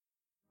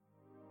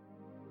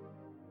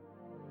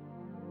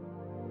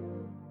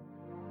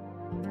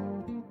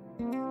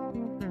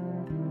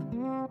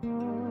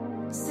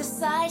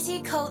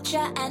Variety,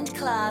 culture, and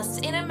class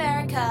in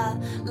America.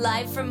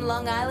 Live from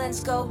Long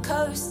Island's Gold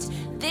Coast,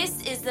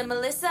 this is the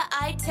Melissa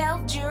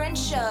Iteld Jurin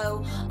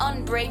Show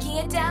on Breaking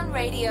It Down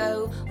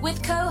Radio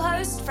with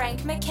co-host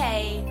Frank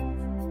MacKay.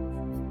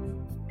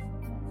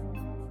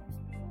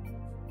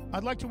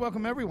 I'd like to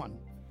welcome everyone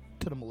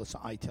to the Melissa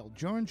Iteld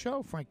Jurin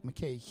Show. Frank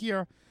MacKay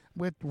here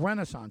with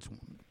Renaissance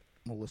woman,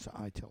 Melissa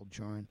Iteld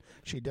Jurin.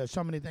 She does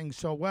so many things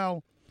so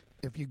well.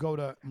 If you go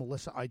to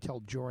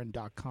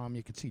melissaiteldjurin.com,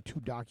 you can see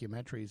 2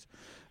 documentaries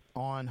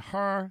on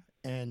her,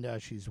 and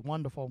she's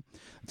wonderful.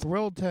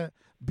 Thrilled to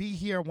be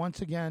here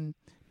once again.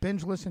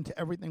 Binge listen to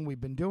everything we've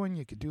been doing.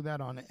 You could do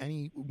that on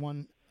any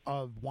one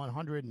of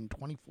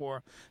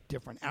 124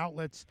 different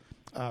outlets.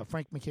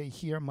 Frank MacKay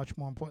here, much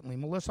more importantly.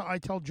 Melissa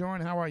Iteld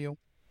Jurin, how are you?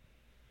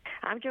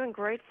 I'm doing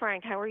great,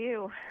 Frank. How are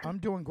you? I'm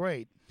doing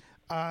great.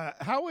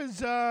 How is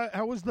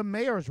the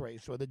mayor's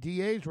race or the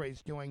DA's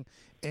race doing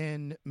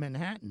in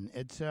Manhattan?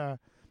 It's a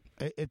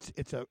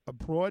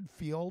broad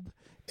field.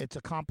 It's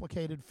a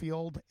complicated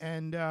field.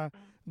 And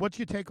what's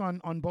your take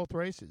on both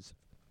races?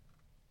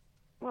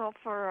 Well,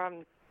 for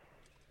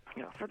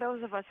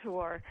those of us who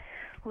are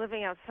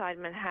living outside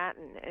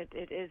Manhattan,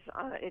 it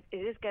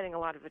is getting a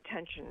lot of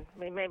attention. I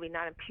mean, maybe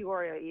not in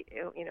Peoria,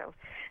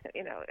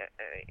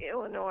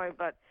 Illinois,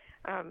 but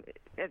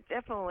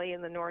definitely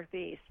in the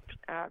Northeast,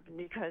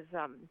 because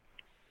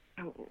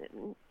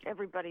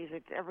everybody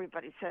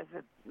says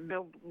that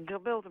Bill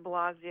de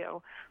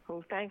Blasio,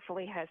 who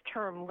thankfully has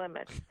term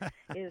limits,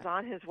 is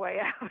on his way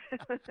out,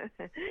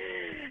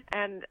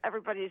 and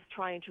everybody's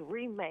trying to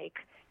remake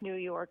New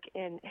York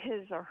in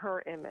his or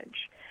her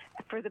image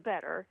for the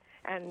better,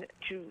 and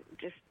to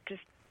just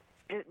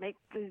make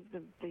the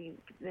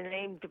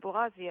name de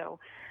Blasio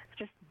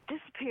just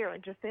disappear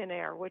into thin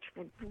air, which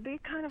would be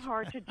kind of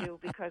hard to do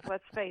because,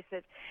 let's face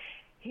it,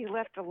 he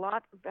left a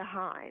lot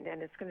behind,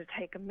 and it's going to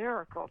take a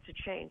miracle to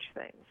change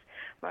things.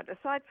 But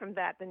aside from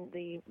that,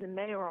 the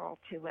mayoral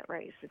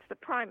race, it's the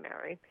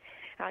primary.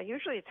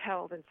 Usually it's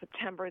held in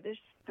September. This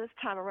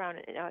time around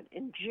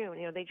in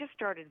June, they just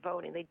started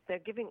voting. They're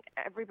giving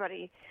every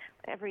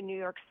New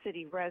York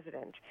City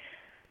resident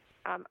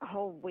a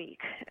whole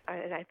week,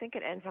 and I think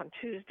it ends on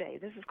Tuesday.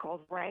 This is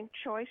called ranked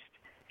choice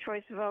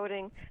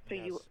voting. So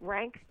yes. You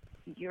rank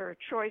your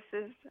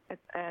choices,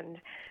 and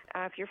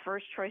if your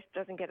first choice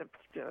doesn't get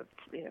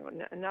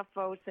enough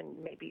votes, and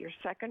maybe your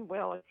second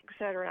will, et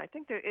cetera. And I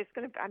think it's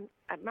going to.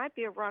 It might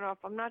be a runoff.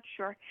 I'm not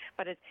sure,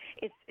 but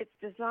it's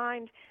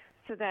designed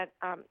so that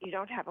you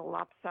don't have a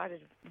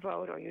lopsided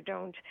vote, or you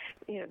don't,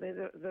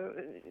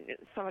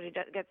 somebody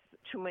gets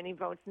too many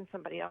votes and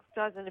somebody else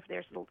doesn't. If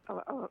there's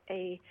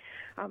a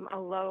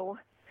low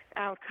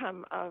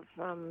outcome of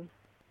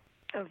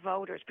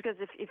voters, because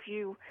if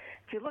you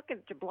look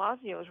at de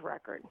Blasio's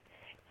record,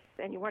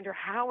 and you wonder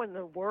how in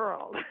the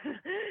world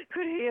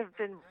could he have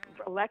been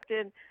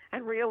elected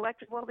and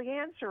reelected? Well, the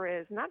answer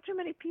is not too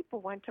many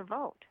people went to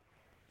vote.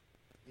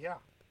 Yeah.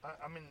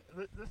 I mean,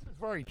 this is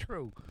very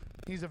true.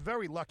 He's a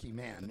very lucky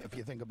man, if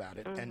you think about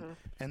it, mm-hmm.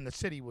 and the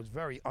city was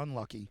very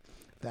unlucky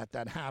that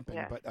happened.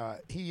 Yeah. But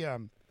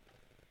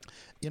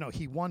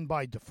he won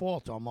by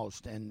default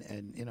almost,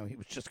 and he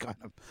was just kind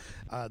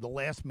of the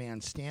last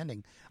man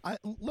standing.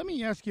 Let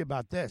me ask you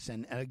about this,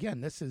 and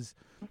again, this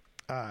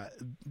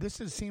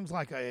seems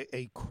like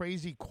a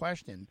crazy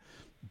question,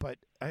 but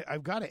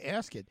I've got to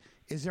ask it.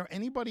 Is there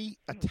anybody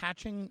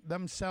attaching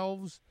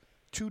themselves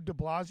to de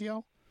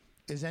Blasio?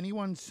 Is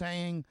anyone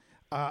saying,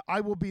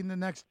 I will be the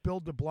next Bill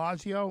de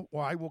Blasio,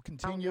 or I will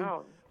continue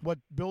what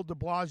Bill de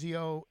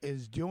Blasio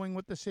is doing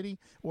with the city,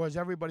 or is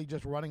everybody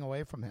just running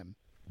away from him?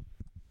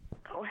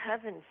 Oh,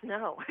 heavens,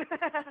 no.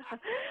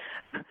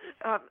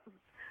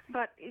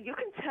 But you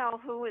can tell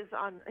who is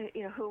on,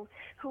 who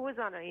is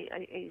on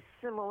a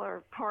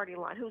similar party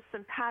line, who's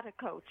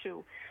simpatico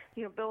to,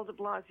 Bill de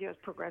Blasio's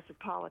progressive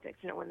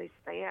politics. When they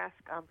ask,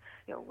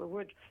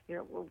 would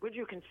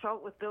you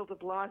consult with Bill de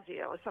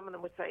Blasio? Some of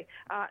them would say,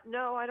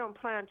 no, I don't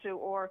plan to,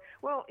 or,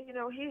 well, he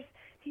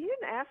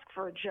didn't ask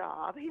for a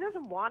job. He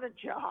doesn't want a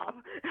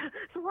job.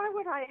 So why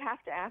would I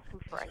have to ask him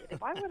for anything?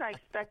 Why would I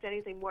expect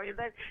anything more?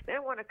 They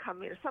don't want to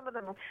come in. Some of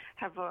them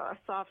have a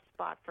soft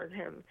spot for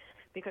him,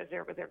 because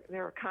they're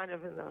kind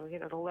of in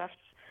the left.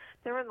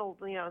 They're in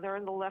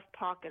the left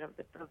pocket of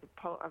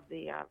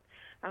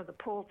the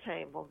pool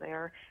table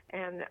there,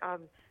 and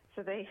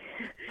so they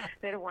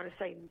don't want to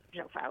say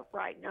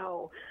outright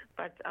no,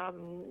 but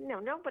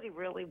nobody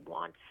really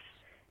wants.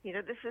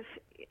 This is.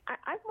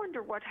 I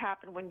wonder what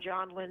happened when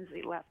John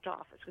Lindsay left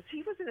office, because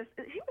he was in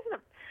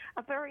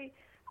a very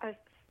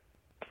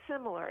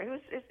similar.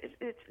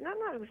 It's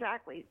not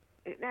exactly.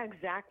 Not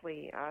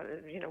exactly,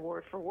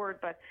 word for word,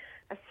 but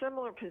a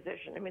similar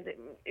position. I mean,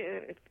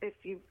 if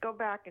you go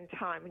back in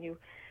time and you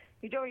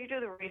do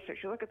the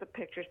research, you look at the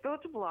pictures, Bill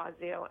de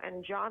Blasio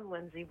and John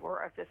Lindsay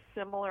were of a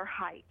similar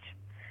height.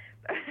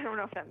 I don't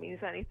know if that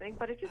means anything,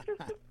 but it just to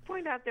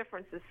point out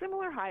differences.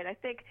 Similar height. I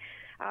think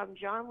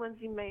John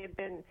Lindsay may have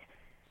been,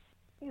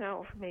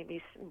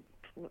 maybe,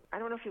 I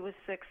don't know if he was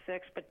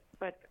 6'6",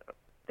 but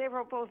They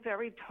were both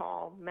very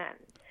tall men.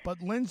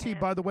 But Lindsay,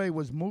 by the way,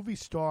 was movie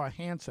star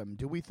handsome.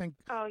 Do we think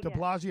de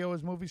Blasio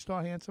is movie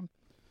star handsome?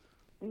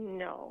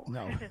 No.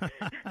 No.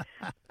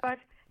 But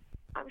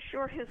I'm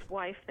sure his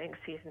wife thinks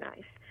he's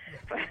nice.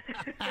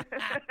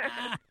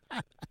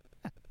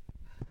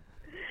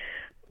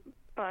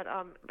 But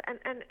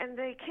and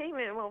they came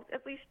in, well,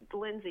 at least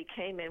Lindsay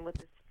came in with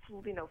this,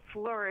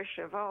 flourish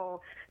of,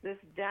 this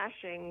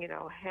dashing,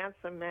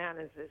 handsome man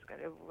is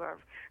going to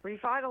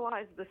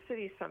revitalize the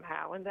city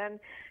somehow. And then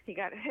he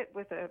got hit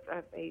with a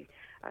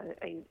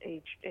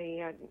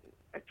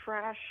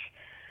trash,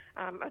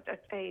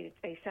 a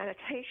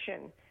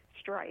sanitation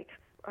strike.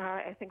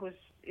 I think it was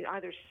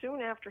either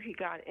soon after he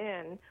got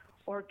in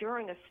or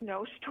during a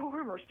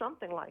snowstorm or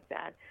something like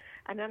that.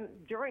 And then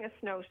during a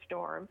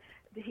snowstorm,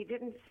 he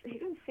didn't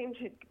seem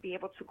to be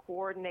able to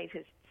coordinate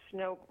his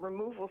snow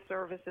removal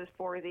services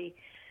for the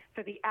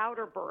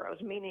outer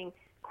boroughs, meaning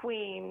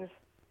Queens,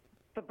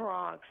 the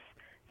Bronx.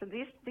 So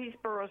these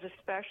boroughs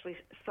especially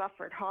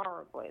suffered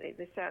horribly.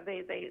 They said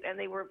there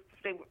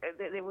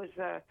was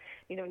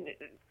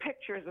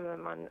pictures of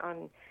them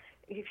on.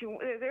 This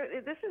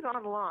is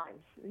online.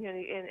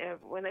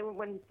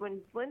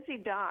 When Lindsay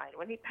died,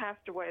 when he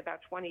passed away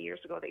about 20 years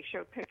ago, they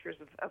showed pictures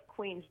of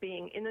Queens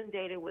being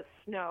inundated with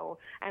snow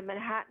and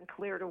Manhattan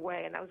cleared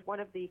away, and that was one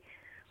of the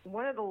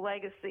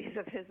legacies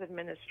of his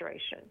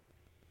administration.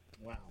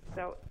 Wow.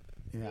 So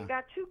you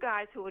got two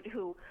guys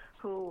who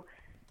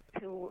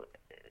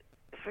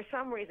for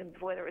some reason,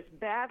 whether it's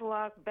bad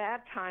luck,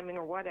 bad timing,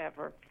 or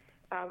whatever,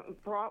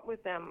 brought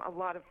with them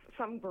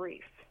some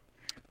grief,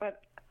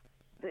 but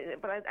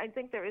I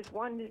think there is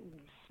one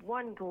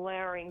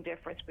glaring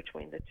difference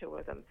between the two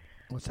of them.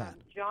 What's that?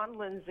 John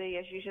Lindsay,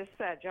 as you just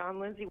said, John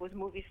Lindsay was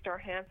movie star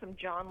handsome.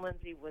 John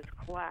Lindsay was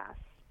class.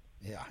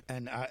 Yeah,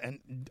 and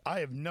I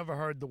have never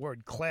heard the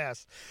word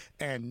class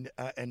and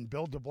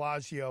Bill de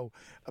Blasio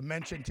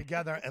mentioned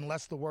together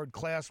unless the word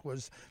class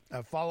was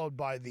followed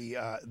by the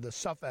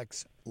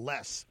suffix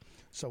less.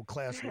 So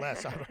class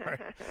less.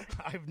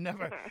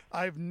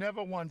 I've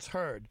never once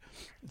heard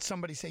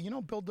somebody say,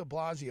 Bill de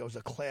Blasio is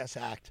a class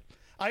act.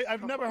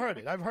 I've never heard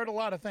it. I've heard a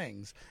lot of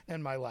things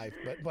in my life,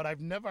 but I've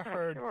never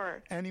heard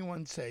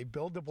anyone say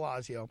Bill de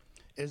Blasio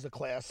is a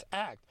class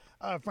act.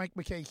 Frank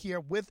MacKay here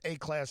with a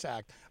class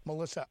act,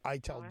 Melissa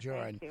Iteld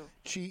Jurin.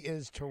 She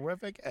is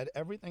terrific at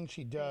everything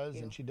she does,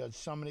 and she does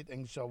so many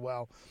things so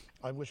well.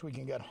 I wish we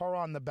can get her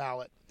on the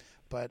ballot,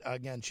 but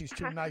again, she's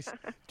too nice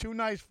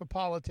for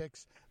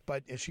politics.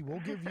 But she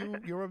will give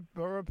you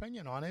her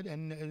opinion on it,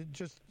 and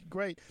just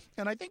great.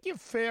 And I think you're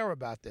fair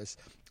about this.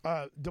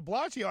 De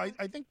Blasio,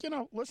 I think,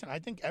 listen, I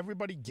think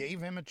everybody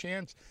gave him a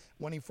chance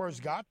when he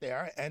first got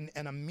there, and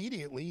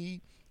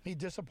immediately he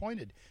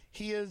disappointed.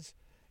 He has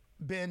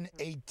been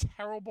a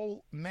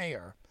terrible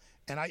mayor,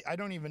 and I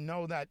don't even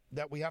know that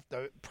we have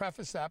to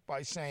preface that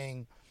by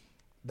saying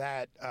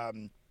that, are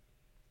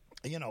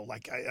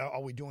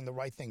we doing the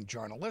right thing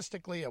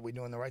journalistically? Are we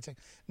doing the right thing?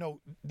 No,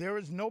 there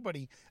is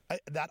nobody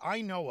that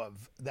I know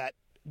of that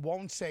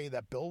won't say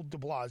that Bill de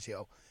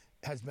Blasio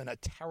has been a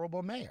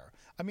terrible mayor.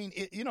 I mean,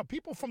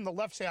 people from the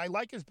left say, I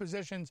like his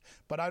positions,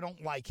 but I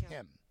don't like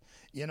him.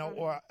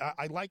 Or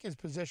I like his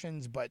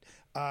positions, but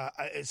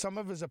some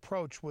of his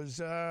approach was,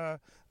 a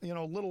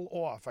little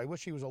off. I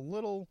wish he was a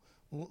little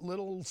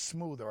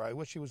smoother. I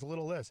wish he was a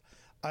little this.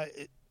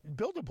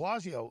 Bill de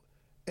Blasio,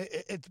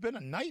 it's been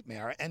a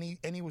nightmare, and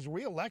he was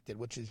reelected,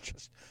 which is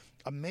just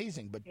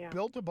amazing. But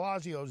Bill de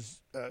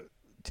Blasio's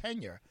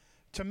tenure,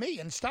 to me,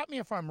 and stop me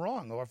if I'm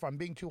wrong or if I'm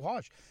being too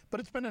harsh, but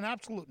it's been an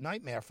absolute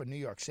nightmare for New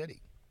York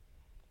City.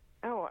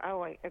 Oh,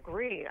 I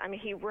agree. I mean,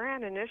 he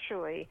ran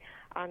initially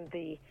on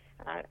the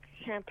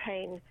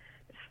campaign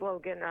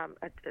slogan, a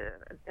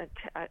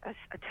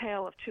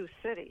tale of two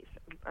cities.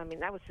 I mean,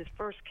 that was his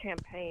first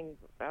campaign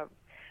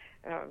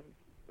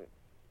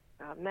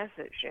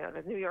message.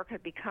 That New York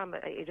had become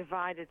a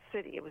divided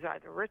city. It was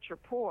either rich or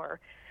poor.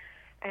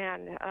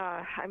 And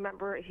I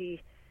remember he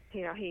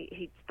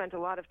spent a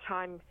lot of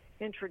time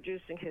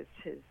introducing his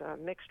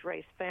mixed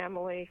race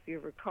family. If you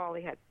recall,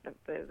 he had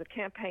the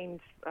campaign's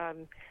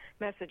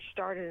message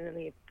started in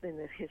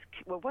his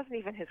well, it wasn't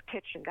even his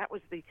kitchen. That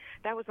was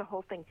the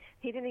whole thing.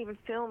 He didn't even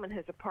film in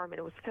his apartment.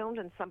 It was filmed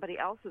in somebody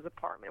else's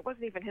apartment. It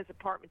wasn't even his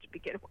apartment to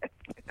begin with.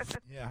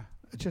 Yeah,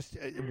 just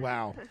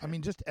wow. I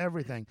mean, just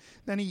everything.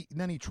 Then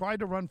he tried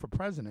to run for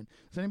president.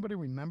 Does anybody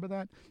remember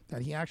that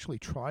he actually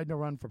tried to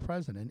run for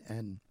president?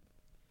 And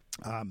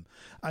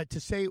to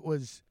say it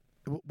was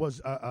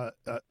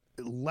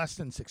less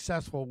than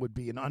successful would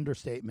be an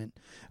understatement.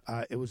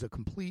 It was a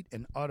complete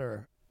and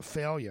utter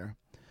failure.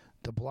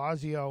 De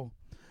Blasio,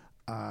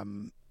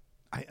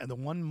 the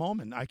one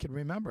moment I can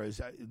remember is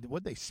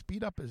would they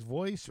speed up his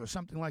voice or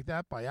something like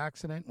that by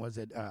accident? Was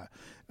it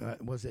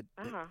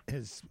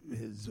his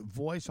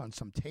voice on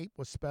some tape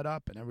was sped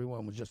up and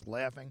everyone was just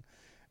laughing,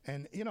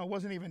 and it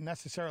wasn't even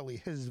necessarily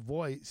his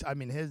voice. I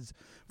mean his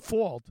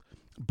fault,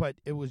 but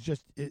it was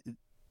just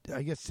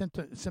I guess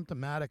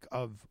symptomatic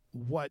of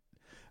what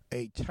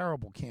a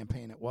terrible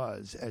campaign it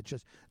was. It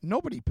just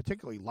nobody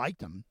particularly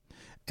liked him,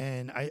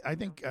 and I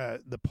think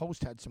the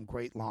Post had some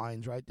great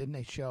lines, right? Didn't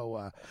they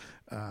show,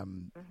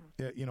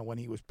 when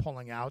he was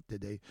pulling out?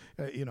 Did they,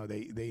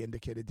 they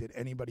indicated, did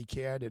anybody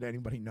care? Did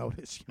anybody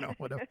notice?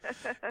 Whatever.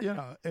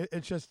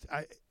 It's just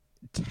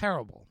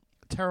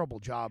terrible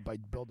job by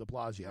Bill de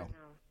Blasio.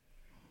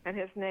 And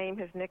his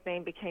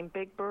nickname became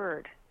Big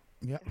Bird.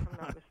 Yeah, if I'm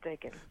not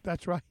mistaken.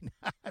 That's right.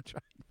 That's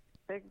right.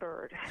 Big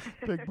Bird.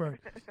 Big Bird.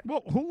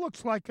 Well, who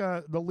looks like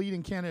the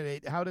leading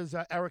candidate? How does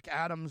Eric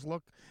Adams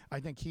look? I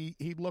think he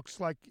looks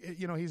like,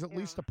 he's at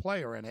least a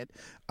player in it.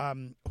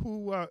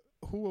 Who are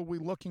we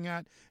looking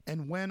at,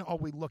 and when are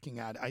we looking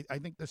at? I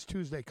think this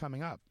Tuesday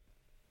coming up,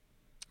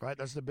 right?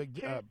 That's the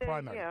big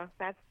primary. Yeah,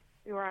 that's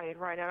right.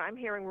 And I'm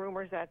hearing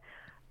rumors that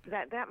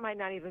might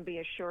not even be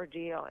a sure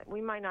deal.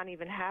 We might not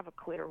even have a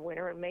clear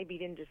winner. It may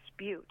be in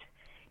dispute,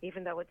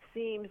 even though it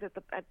seems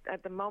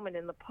at the moment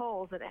in the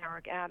polls that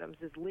Eric Adams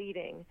is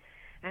leading,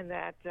 and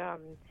that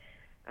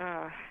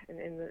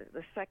in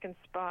the second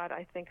spot,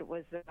 I think it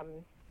was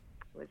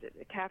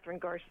it Catherine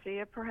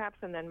Garcia perhaps,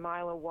 and then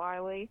Mila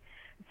Wiley.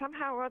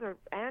 Somehow or other,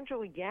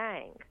 Andrew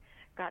Yang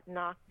got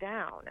knocked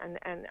down,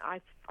 and I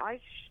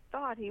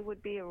thought he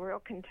would be a real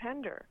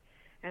contender,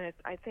 and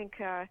I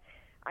think.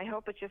 I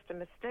hope it's just a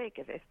mistake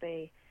if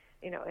they,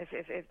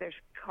 if they're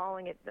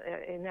calling it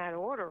in that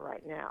order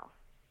right now.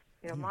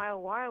 Maya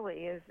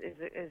Wiley is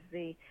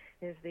the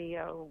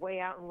way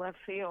out in left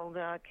field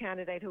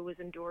candidate who was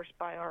endorsed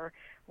by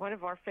one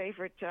of our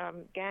favorite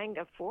gang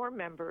of 4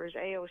 members,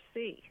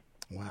 AOC.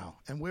 Wow!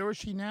 And where is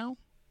she now?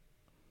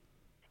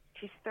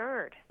 She's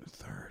third.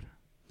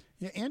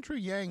 Yeah, Andrew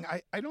Yang.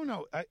 I don't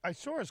know. I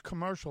saw his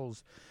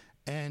commercials,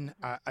 and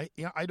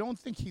I don't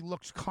think he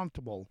looks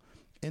comfortable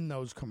in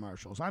those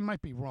commercials. I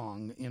might be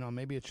wrong,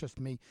 maybe it's just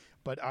me,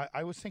 but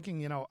I was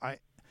thinking,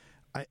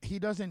 he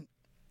doesn't,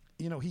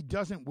 he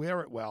doesn't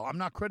wear it well. I'm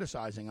not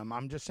criticizing him.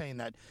 I'm just saying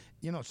that,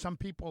 some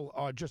people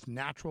are just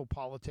natural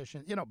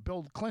politicians.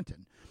 Bill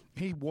Clinton,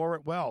 he wore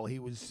it well. He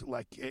was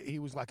like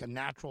a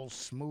natural,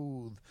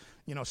 smooth,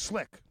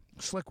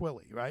 Slick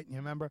Willie, right? You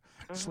remember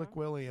Slick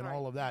Willie and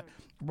all of that.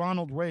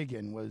 Ronald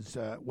Reagan was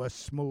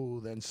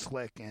smooth and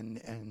slick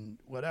and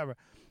whatever.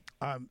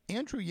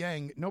 Andrew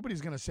Yang,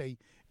 nobody's going to say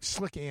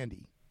Slick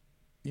Andy.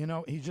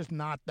 He's just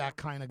not that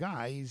kind of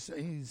guy. He's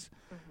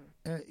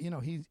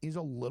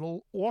a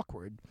little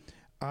awkward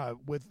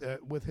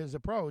with his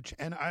approach,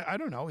 and I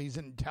don't know. He's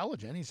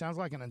intelligent. He sounds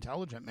like an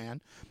intelligent man.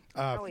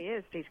 He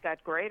is. He's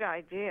got great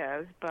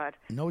ideas, but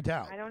no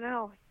doubt. I don't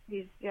know.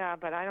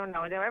 But I don't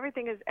know.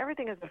 Everything is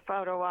a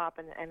photo op,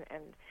 and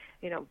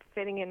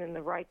fitting in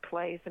the right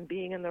place and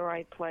being in the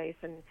right place,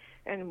 and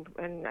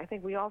I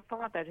think we all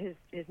thought that his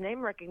name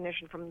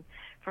recognition from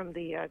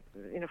the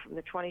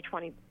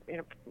 2020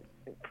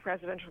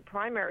 presidential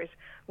primaries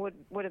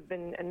would have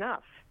been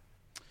enough.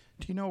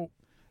 Do you know?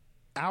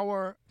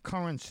 Our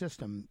current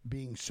system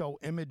being so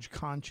image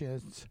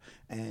conscious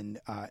and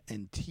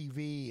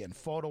TV and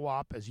photo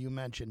op, as you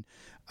mentioned,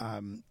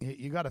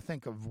 you got to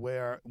think of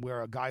where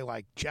a guy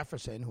like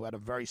Jefferson, who had a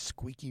very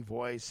squeaky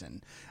voice,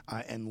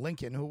 and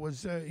Lincoln, who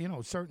was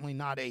certainly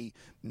not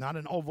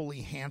an overly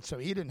handsome.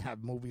 He didn't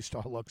have movie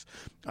star looks,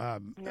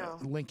 no.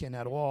 Lincoln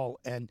at all,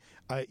 and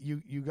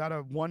you got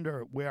to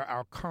wonder where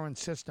our current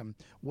system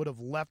would have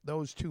left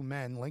those two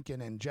men,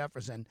 Lincoln and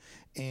Jefferson,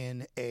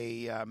 in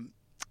a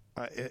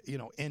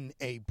in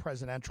a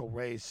presidential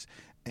race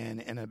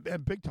and in a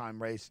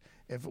big-time race,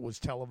 if it was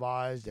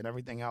televised and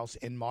everything else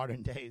in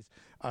modern days,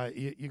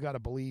 you got to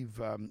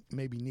believe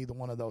maybe neither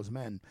one of those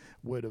men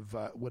would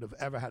have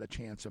ever had a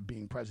chance of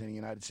being president of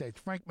the United States.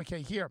 Frank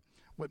MacKay here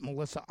with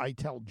Melissa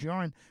Iteld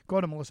Jurin.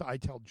 Go to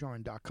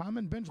melissaiteldjurin.com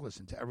and binge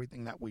listen to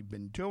everything that we've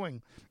been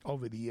doing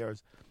over the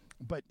years.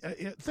 But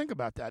think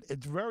about that.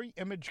 It's very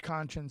image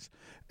conscious,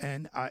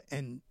 and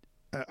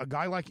a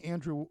guy like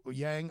Andrew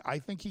Yang, I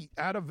think he,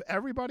 out of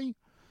everybody,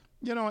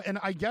 and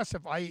I guess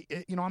if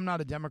I'm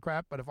not a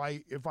Democrat, but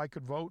if I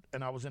could vote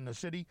and I was in the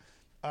city,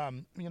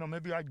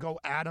 maybe I'd go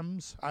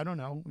Adams. I don't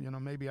know.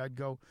 Maybe I'd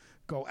go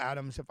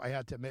Adams if I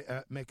had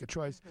to make a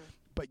choice. Mm-hmm.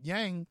 But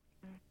Yang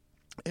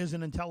is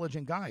an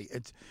intelligent guy.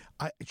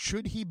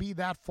 Should he be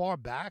that far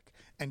back,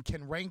 and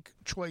can ranked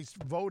choice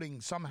voting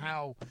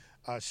somehow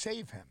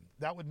save him?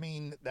 That would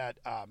mean that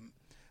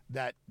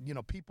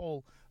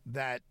people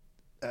that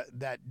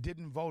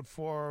didn't vote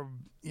for,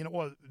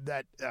 or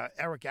that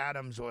Eric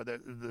Adams or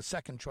the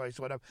second choice,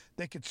 or whatever,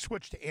 they could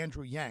switch to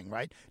Andrew Yang,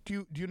 right?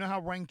 Do you know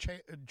how ranked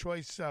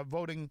choice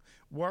voting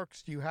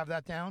works? Do you have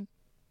that down?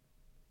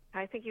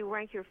 I think you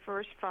rank your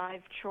first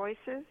 5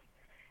 choices,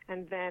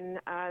 and then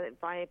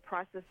by a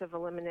process of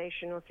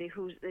elimination, we'll see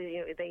who's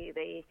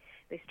they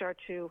start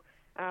to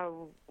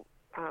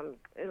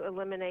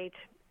eliminate.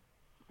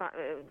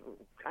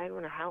 I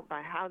don't know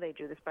how they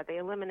do this, but they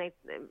eliminate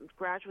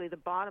gradually the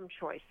bottom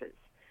choices,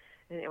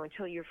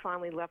 until you're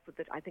finally left with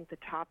the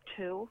top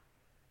 2.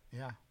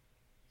 Yeah.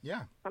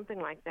 Something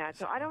like that.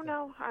 So I don't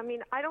know. I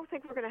mean, I don't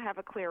think we're going to have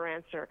a clear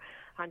answer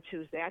on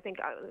Tuesday. I think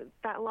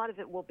that a lot of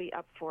it will be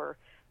up for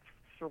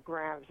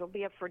grabs. It'll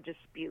be up for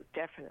dispute,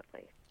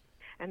 definitely.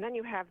 And then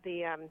you have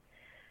the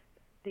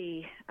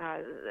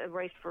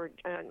race for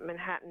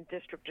Manhattan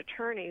District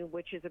Attorney,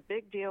 which is a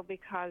big deal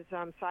because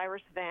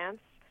Cyrus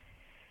Vance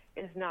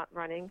is not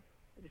running,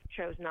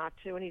 chose not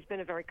to, and he's been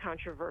a very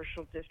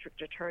controversial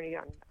district attorney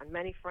on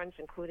many fronts,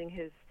 including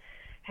his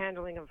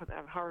handling of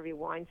Harvey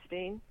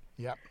Weinstein.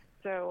 Yep.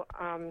 So,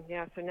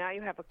 so now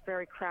you have a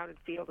very crowded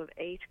field of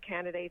 8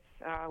 candidates,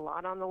 a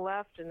lot on the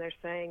left, and they're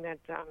saying that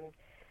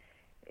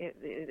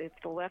if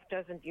the left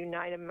doesn't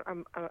unite in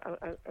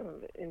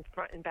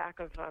front and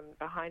back of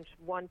behind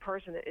one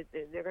person,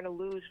 they're going to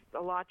lose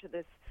a lot to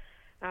this.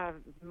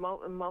 I'm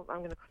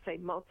going to say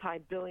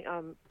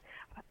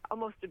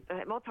almost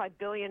a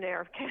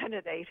multi-billionaire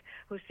candidate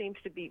who seems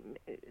to be,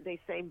 they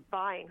say,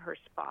 buying her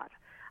spot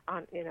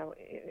on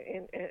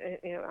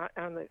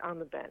on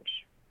the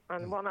bench.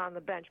 Well, not on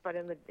the bench, but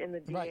in the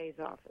DA's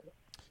office.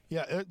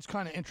 Yeah, it's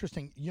kind of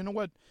interesting. You know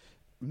what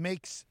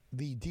makes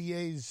the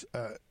DA's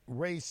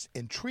race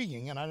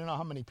intriguing, and I don't know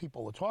how many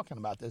people are talking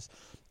about this,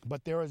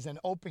 but there is an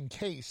open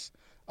case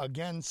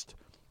against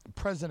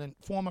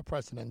former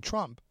President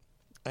Trump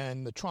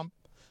and the Trump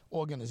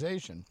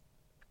organization.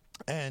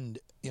 And,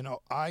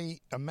 I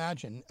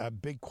imagine a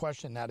big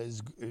question that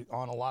is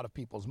on a lot of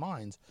people's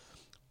minds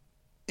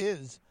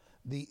is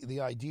the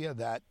idea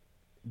that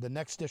the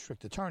next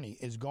district attorney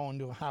is going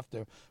to have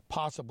to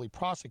possibly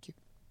prosecute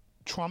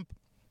Trump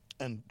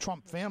and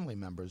Trump family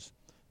members,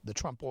 the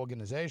Trump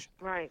organization.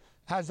 Right.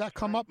 Has that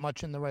come up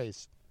much in the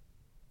race?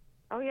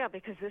 Oh, yeah,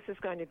 because this is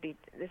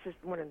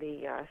one of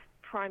the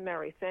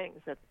primary things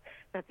that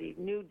the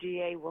new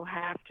DA will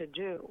have to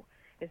do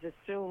is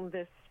assume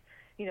this,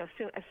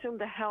 assume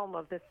the helm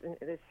of this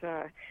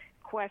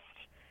quest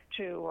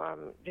to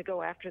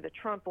go after the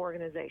Trump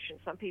organization.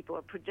 Some people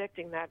are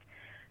predicting that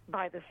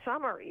by the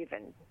summer,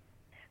 even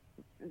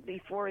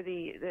before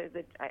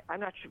I'm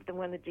not sure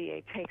when the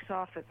DA takes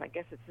office. I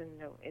guess it's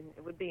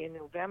it would be in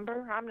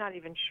November. I'm not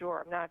even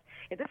sure.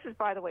 This is,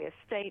 by the way, a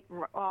state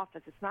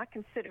office. It's not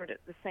considered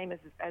the same as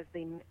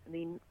the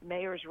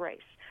mayor's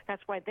race.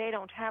 That's why they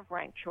don't have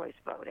ranked choice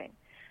voting,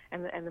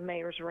 and the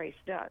mayor's race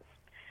does.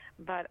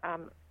 But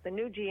the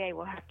new DA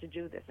will have to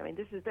do this.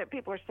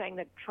 People are saying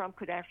that Trump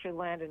could actually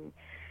land in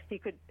he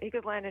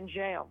could land in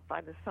jail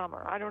by the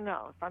summer. I don't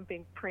know if I'm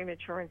being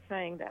premature in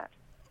saying that.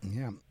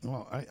 Yeah,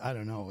 well, I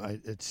don't know.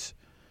 It'd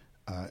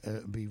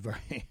be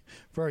very,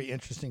 very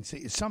interesting.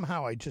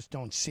 Somehow, I just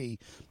don't see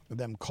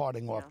them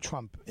carting off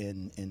Trump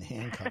in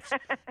handcuffs.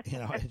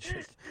 It's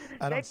just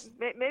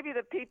maybe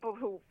the people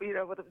who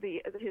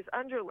his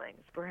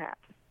underlings,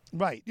 perhaps.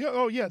 Right. Yeah.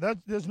 Oh, yeah.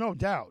 There's no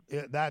doubt.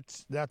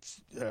 That's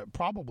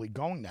probably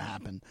going to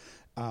happen.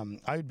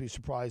 I'd be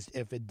surprised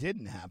if it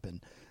didn't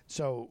happen.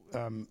 So,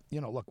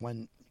 look,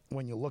 when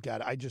you look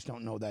at it, I just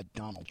don't know that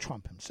Donald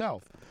Trump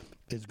himself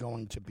is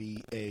going to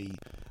be a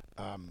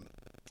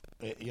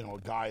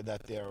guy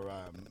that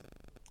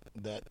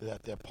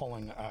they're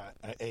pulling I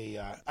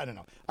don't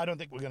know. I don't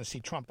think we're going to see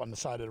Trump on the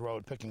side of the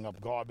road picking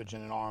up garbage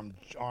in an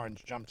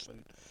orange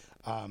jumpsuit.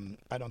 I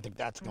don't think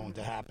that's going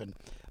to happen.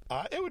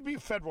 It would be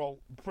federal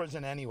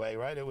prison anyway,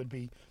 right? It would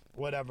be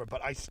whatever.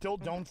 But I still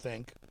don't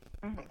think,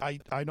 I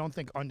don't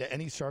think under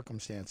any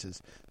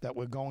circumstances that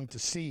we're going to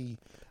see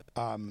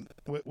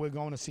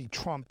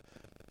Trump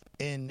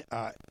in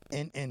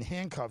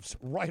handcuffs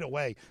right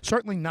away.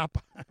 Certainly not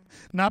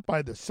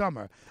by the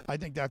summer. I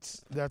think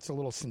that's a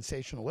little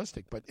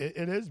sensationalistic, but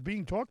it is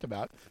being talked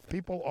about.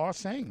 People are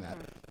saying that.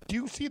 Do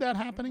you see that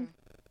happening?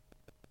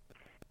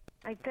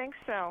 I think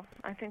so.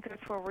 I think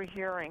that's what we're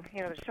hearing.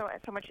 There's so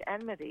much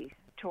enmity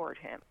toward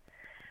him.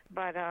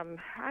 But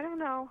I don't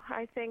know.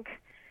 I think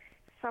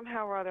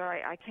somehow or other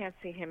I can't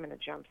see him in a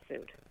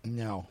jumpsuit.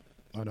 No.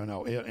 I don't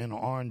know, in an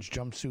orange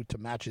jumpsuit to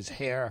match his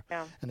hair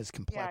and his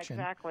complexion.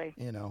 Yeah, exactly.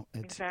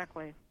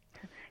 Exactly.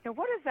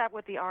 What is that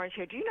with the orange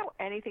hair? Do you know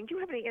anything? Do you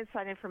have any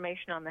inside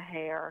information on the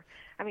hair?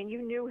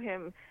 You knew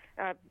him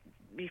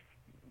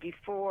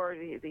before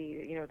the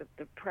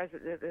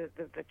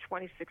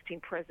 2016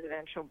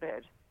 presidential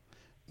bid.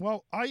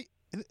 Well,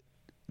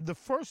 the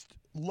first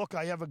look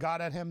I ever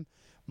got at him,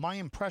 my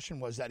impression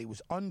was that he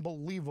was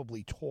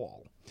unbelievably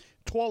tall.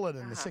 Taller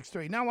than the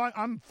 6'3". Now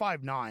I'm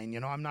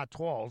 5'9". I'm not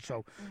tall,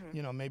 so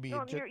maybe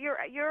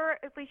you're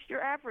at least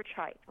your average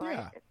height,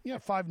 right? Yeah,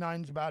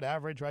 5'9" is about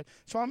average, right?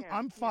 So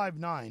I'm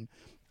 5'9",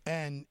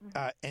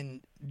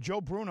 and Joe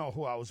Bruno,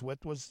 who I was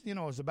with,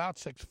 was about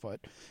 6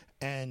 foot,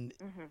 and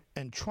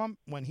Trump,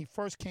 when he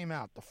first came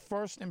out, the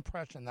first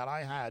impression that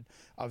I had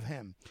of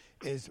him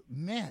is,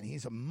 man,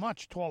 he's a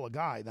much taller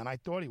guy than I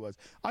thought he was.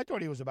 I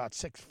thought he was about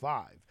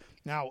 6'5".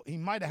 Now he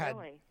might have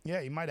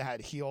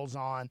had heels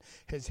on.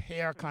 His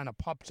hair kind of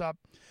pops up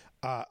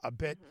a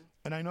bit,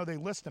 and I know they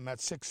list him at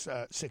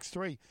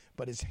 6'3",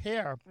 but his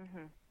hair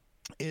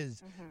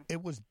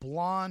it was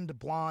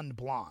blonde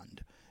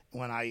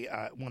when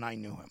I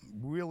knew him,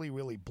 really,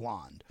 really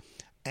blonde.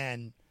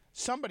 And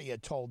somebody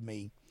had told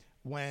me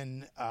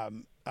when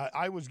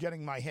I was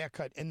getting my hair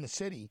cut in the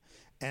city,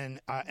 and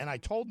I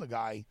told the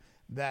guy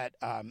that,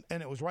 and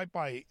it was right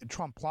by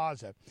Trump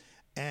Plaza,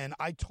 and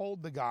I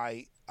told the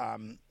guy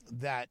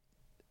that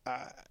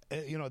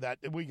that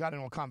we got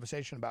into a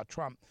conversation about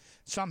Trump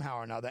somehow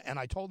or another, and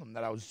I told him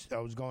that I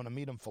was going to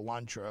meet him for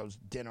lunch or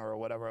dinner or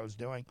whatever I was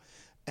doing,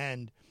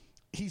 and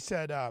he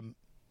said,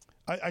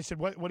 I said,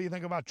 what do you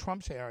think about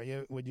Trump's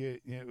hair? Would you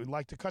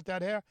like to cut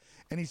that hair?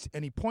 And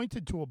he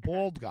pointed to a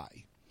bald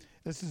guy.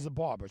 This is the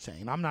barber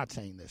saying. I'm not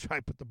saying this,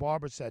 right? But the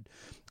barber said,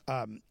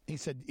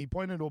 he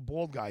pointed to a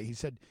bald guy. He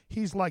said,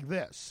 he's like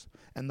this.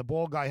 And the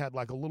bald guy had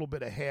like a little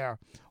bit of hair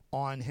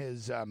on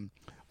his,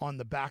 on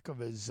the back of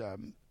his,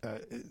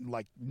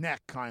 like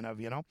neck kind of,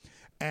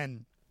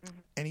 And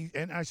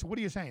and I said, what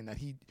are you saying? That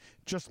he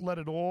just let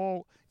it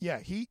all,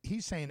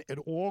 he's saying it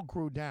all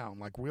grew down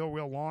like real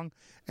long,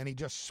 and he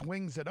just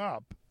swings it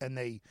up and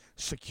they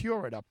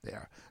secure it up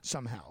there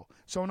somehow.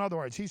 So in other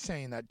words, he's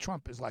saying that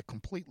Trump is like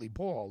completely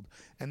bald,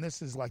 and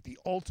this is like the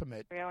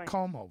ultimate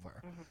comb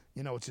over.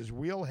 It's his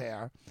real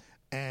hair,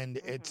 and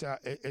it's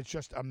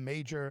just a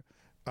major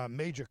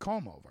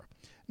comb over.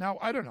 Now,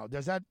 I don't know,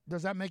 does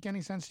that make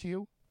any sense to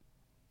you?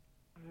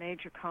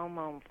 Major comb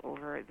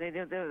over.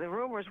 The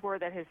rumors were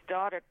that his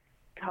daughter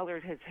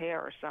colored his hair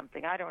or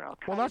something. I don't know.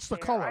 Well, that's the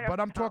color, but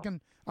I'm talking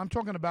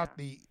about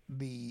the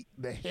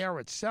hair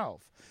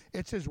itself.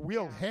 It's his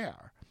real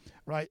hair,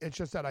 right? It's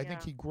just that I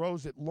think he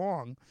grows it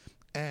long,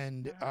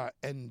 and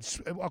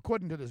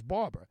according to this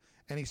barber,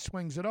 and he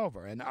swings it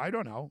over. And I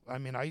don't know. I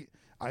mean, I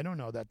don't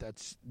know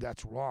that's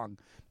wrong.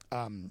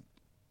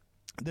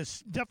 There's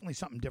definitely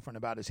something different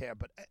about his hair.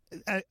 But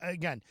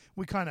again,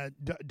 we kind of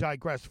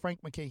digress.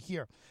 Frank MacKay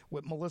here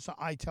with Melissa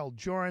Iteld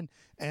Jurin.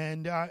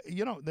 And,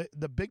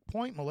 the big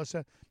point,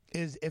 Melissa,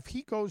 is if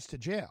he goes to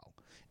jail,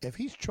 if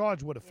he's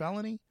charged with a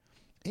felony,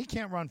 he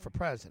can't run for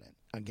president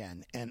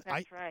again. And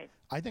that's right.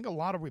 I think a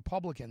lot of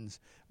Republicans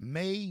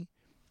may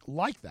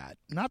like that.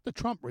 Not the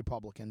Trump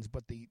Republicans,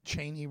 but the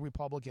Cheney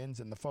Republicans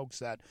and the folks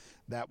that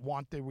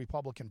want the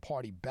Republican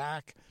Party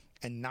back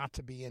and not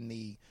to be in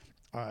the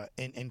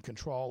in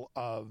control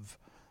of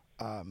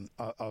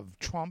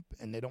Trump,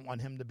 and they don't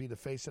want him to be the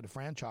face of the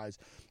franchise.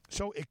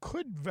 So it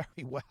could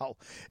very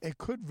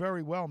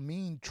well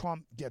mean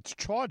Trump gets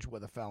charged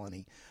with a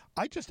felony.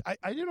 I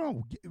don't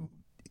know.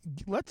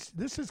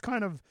 This is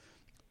kind of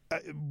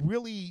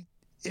really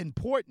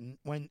important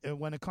when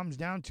it comes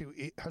down to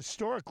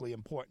historically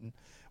important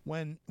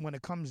when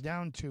it comes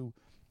down to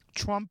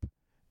Trump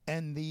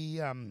and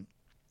the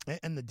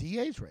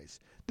DA's race.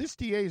 This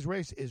DA's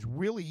race is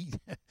really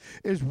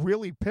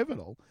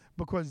pivotal,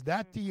 because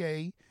that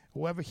DA,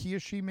 whoever he or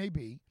she may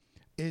be,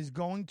 is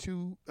going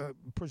to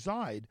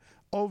preside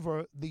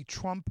over the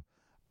Trump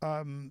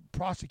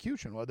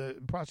prosecution, or the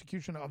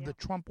prosecution of the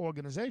Trump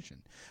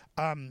organization.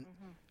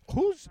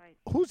 Who's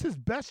his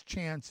best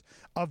chance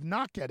of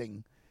not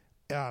getting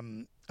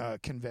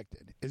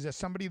convicted? Is there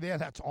somebody there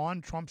that's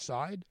on Trump's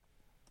side?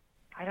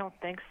 I don't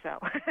think so.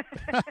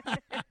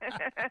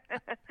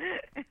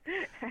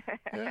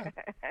 Yeah,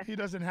 he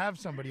doesn't have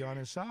somebody on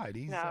his side.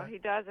 No, he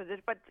doesn't.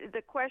 But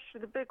the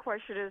big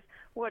question is,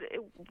 what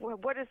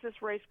is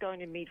this race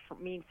going to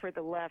mean for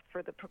the left,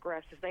 for the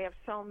progressives? They have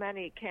so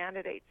many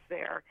candidates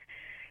there.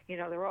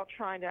 They're all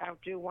trying to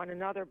outdo one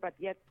another, but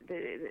yet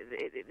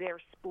they're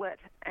split,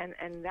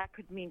 and that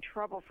could mean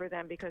trouble for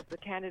them, because the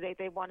candidate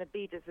they want to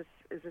beat is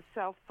a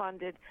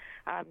self-funded,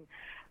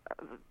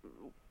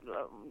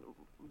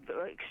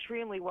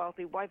 extremely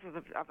wealthy wife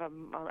of a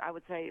I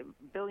would say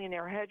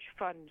billionaire hedge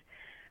fund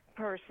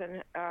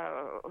person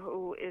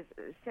who is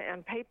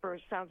on paper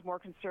sounds more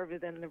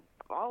conservative than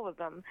all of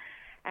them.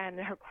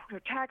 And her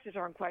taxes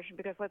are in question,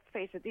 because let's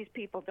face it, these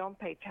people don't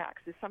pay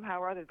taxes.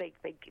 Somehow or other,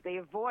 they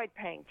avoid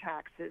paying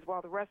taxes,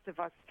 while the rest of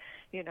us,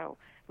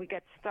 we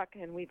get stuck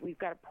and we've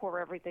got to pour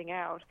everything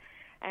out.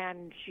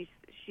 And she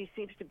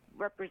seems to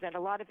represent a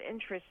lot of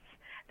interests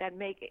that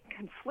make it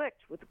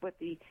conflict with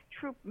the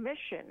true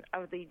mission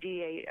of the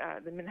DA,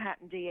 the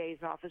Manhattan DA's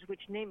office,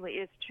 which namely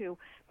is to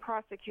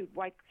prosecute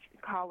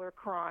white-collar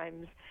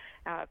crimes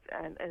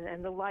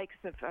and the likes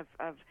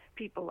of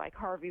people like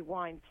Harvey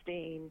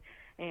Weinstein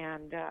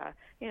and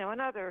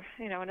another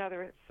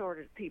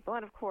assorted people,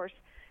 and of course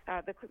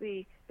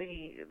the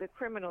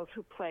criminals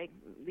who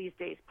these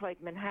days plague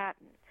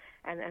Manhattan,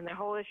 and the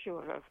whole issue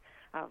of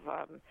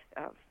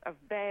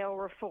bail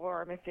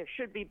reform, if there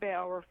should be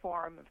bail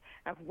reform,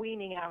 of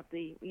weaning out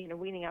the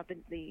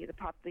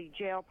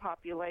jail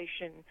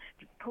population,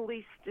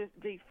 police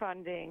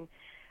defunding.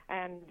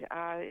 And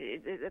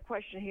the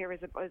question here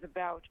is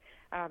about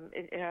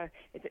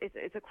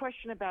it's a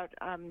question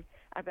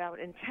about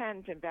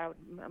intent, about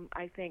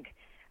I think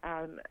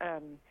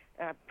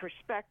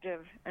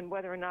perspective, and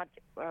whether or not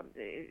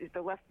if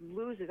the left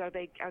loses, are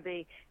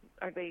they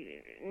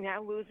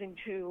now losing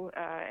to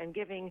and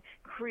giving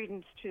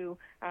credence to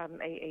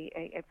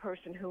a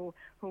person who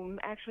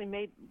actually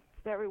may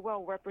very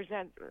well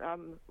represent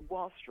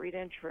Wall Street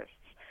interests,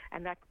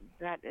 and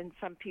that in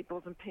some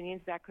people's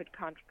opinions that could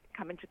come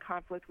into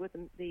conflict with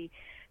the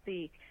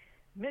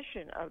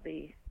mission of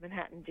the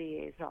Manhattan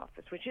DA's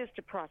office, which is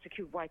to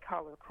prosecute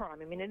white-collar crime.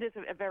 I mean, it is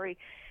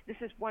this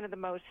is one of the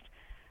most,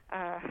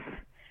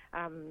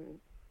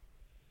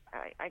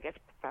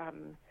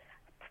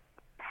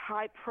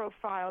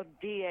 high-profile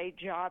DA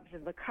jobs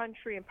in the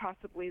country and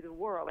possibly the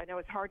world. I know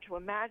it's hard to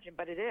imagine,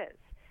 but it is.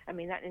 I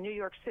mean, that in New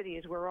York City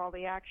is where all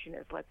the action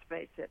is, let's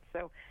face it.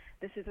 So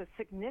this is a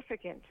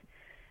significant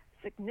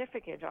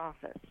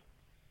office.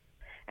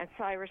 And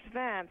Cyrus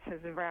Vance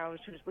has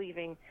aroused, who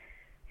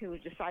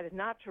decided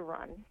not to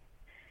run,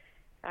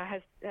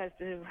 has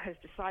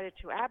decided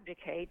to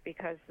abdicate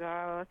because,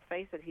 let's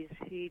face it,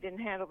 he didn't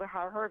handle the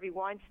Harvey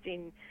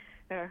Weinstein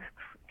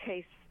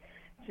case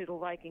to the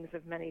likings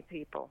of many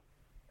people,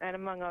 and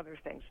among other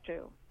things,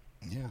 too.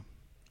 Yeah,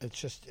 it's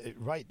just,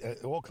 right,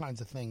 all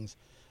kinds of things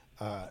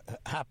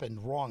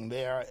happened wrong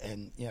there,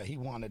 and he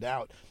wanted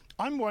out.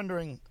 I'm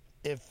wondering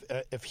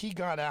if he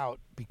got out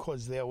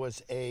because there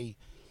was a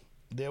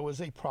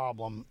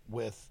problem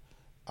with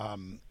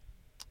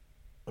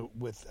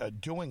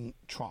doing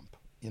Trump,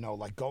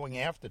 like going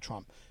after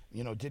Trump.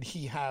 Did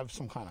he have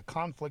some kind of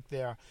conflict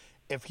there?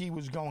 If he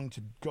was going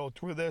to go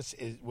through this,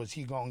 was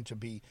he going to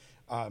be,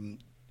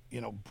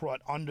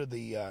 brought under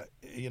the,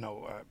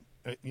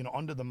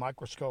 under the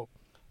microscope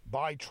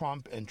by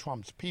Trump and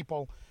Trump's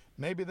people?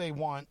 Maybe they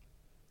want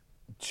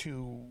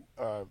to,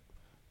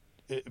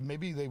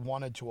 maybe they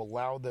wanted to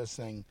allow this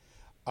thing,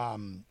 I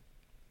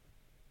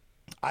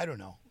don't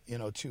know,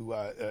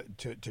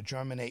 to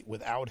germinate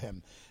without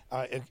him.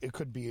 It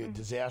could be a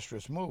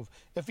disastrous move.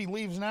 If he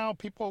leaves now,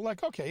 people are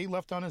like, okay, he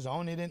left on his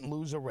own. He didn't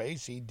lose a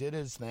race. He did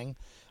his thing.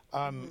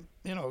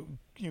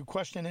 Your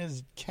question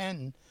is,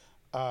 can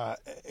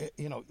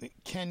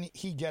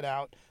he get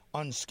out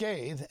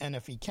unscathed? And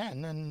if he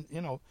can,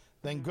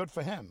 then good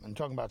for him. I'm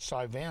talking about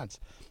Cy Vance.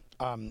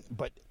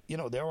 But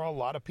there are a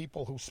lot of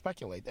people who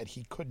speculate that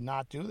he could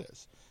not do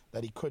this,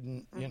 that he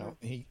couldn't,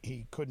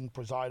 he couldn't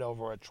preside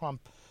over a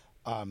Trump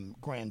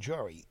grand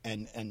jury.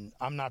 And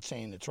I'm not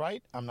saying it's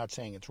right. I'm not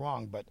saying it's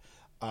wrong. But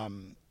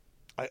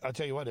I'll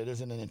tell you what, it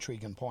is an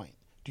intriguing point.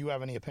 Do you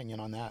have any opinion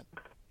on that?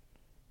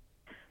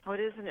 Oh, it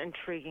is an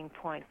intriguing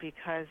point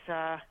because,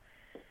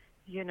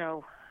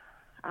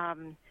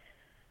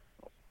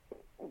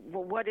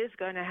 what is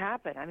going to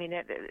happen? I mean,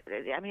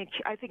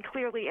 I think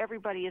clearly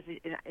everybody is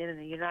in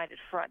a united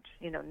front.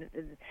 They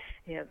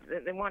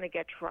want to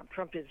get Trump.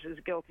 Trump is as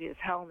guilty as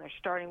hell, and they're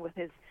starting with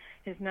his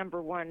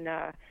number one,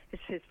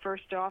 his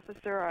first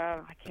officer.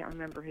 I can't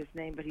remember his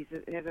name, but he's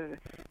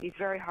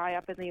very high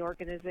up in the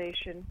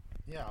organization.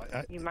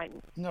 Yeah, you might.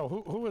 No,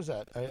 who is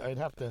that? I'd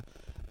have to.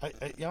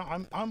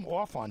 I'm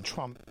off on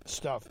Trump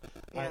stuff.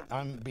 Yeah.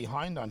 I'm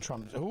behind on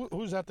Trump.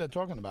 Who's that they're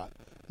talking about?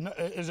 No,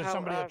 is it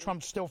somebody that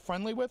Trump's still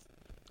friendly with?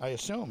 I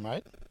assume,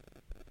 right?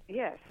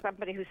 Yes,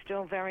 somebody who's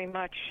still very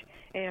much,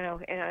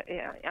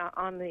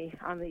 on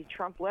the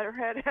Trump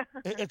letterhead.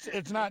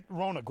 It's not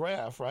Rona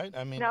Graff, right?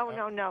 I mean, no.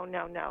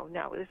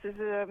 This is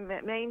a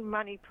main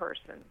money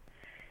person.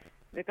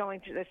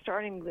 They're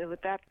starting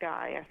with that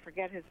guy. I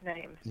forget his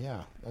name.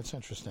 Yeah, that's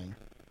interesting.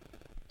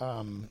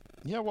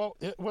 Well,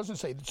 it wasn't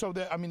safe. So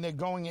they're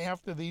going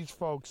after these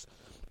folks,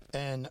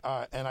 and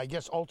I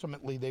guess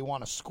ultimately they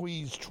want to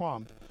squeeze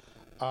Trump.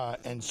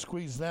 And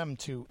squeeze them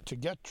to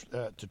get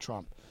to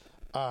Trump.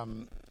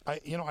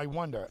 I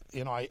wonder.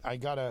 I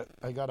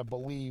gotta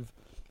believe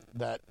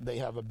that they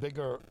have a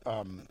bigger,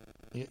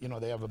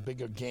 they have a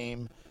bigger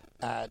game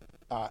at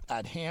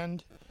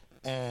hand,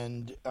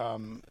 and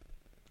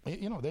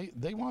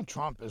they want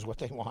Trump is what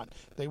they want.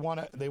 They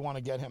want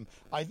to get him.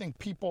 I think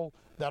people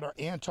that are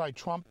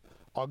anti-Trump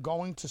are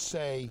going to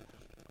say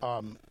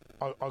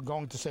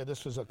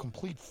this was a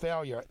complete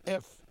failure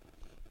if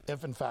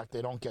in fact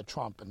they don't get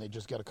Trump and they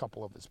just get a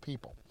couple of his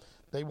people.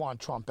 They want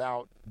Trump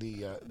out.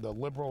 The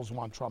liberals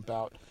want Trump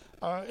out.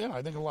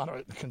 I think a lot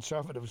of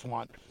conservatives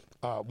want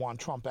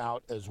Trump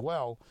out as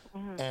well.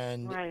 Mm-hmm.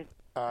 And right.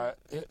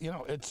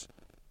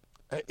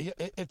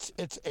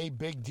 It's a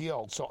big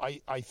deal. So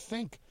I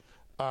think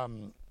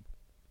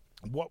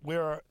what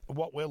we're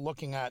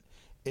looking at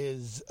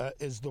is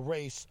the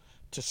race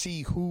to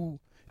see who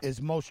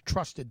is most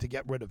trusted to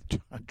get rid of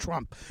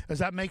Trump. Does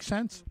that make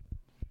sense?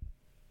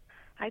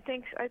 I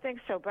think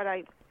so, but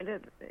I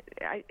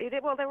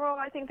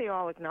think they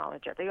all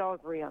acknowledge it. They all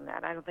agree on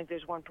that. I don't think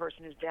there's one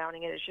person who's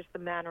downing it. It's just the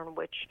manner in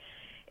which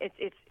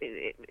it's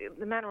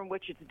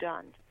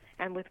done,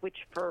 and with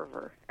which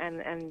fervor.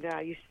 And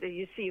you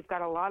see you've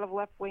got a lot of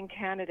left-wing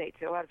candidates,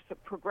 a lot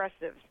of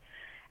progressives,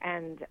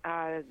 and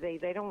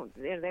they don't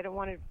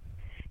want to.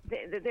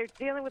 They're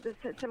dealing with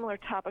similar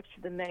topics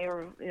to the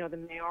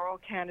mayoral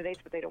candidates,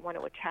 but they don't want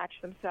to attach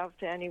themselves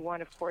to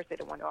anyone. Of course, they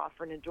don't want to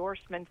offer an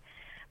endorsement,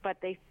 but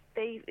this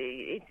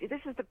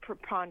is the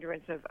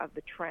preponderance of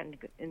the trend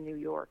in New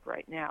York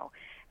right now.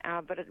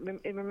 But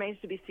it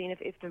remains to be seen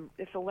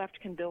if the left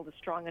can build a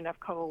strong enough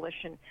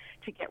coalition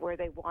to get where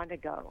they want to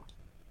go.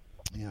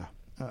 Yeah.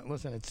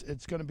 Listen,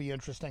 it's going to be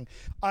interesting.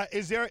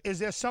 Is there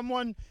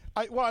someone?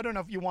 I don't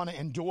know if you want to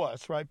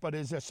endorse, right? But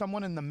is there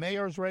someone in the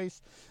mayor's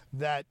race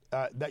that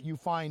you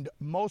find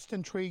most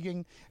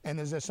intriguing, and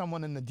is there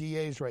someone in the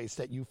DA's race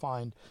that you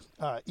find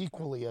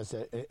equally as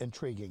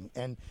intriguing?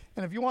 And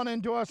if you want to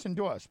endorse.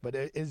 But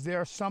is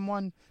there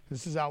someone?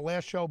 This is our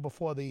last show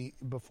before this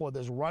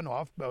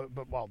runoff. But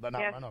they're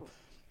not yes. runoff.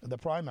 the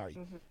primary.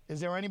 Is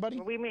there anybody?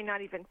 We may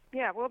not even.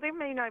 Yeah, well, they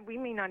may not. We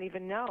may not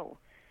even know.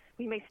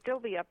 We may still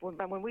be up,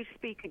 but when we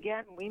speak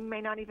again, we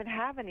may not even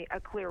have a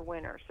clear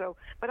winner. So,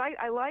 but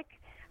I like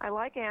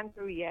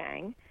Andrew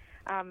Yang.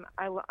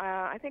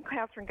 I think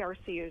Catherine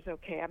Garcia is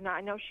okay.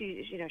 I know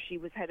she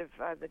was head of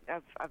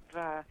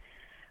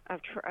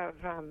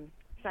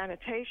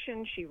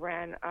sanitation. She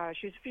ran.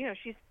 She's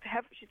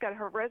got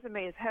her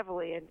resume is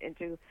heavily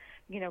into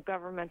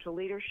governmental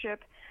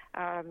leadership.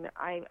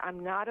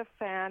 I'm not a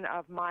fan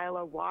of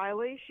Mila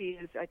Wiley.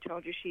 I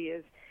told you she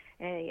is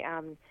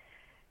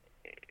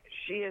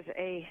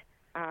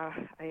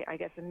I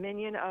guess a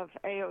minion of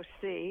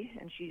AOC,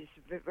 and she's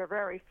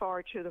very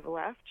far to the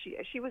left. She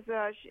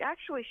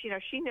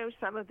knows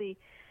some of the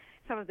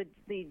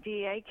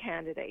DA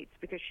candidates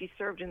because she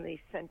served in the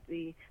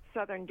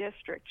Southern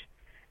District.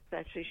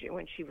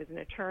 When she was an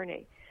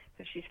attorney,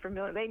 so she's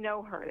familiar. They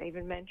know her. They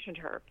even mentioned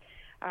her.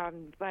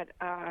 But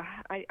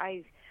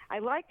I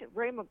liked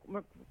Ray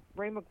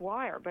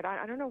McGuire, but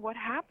I don't know what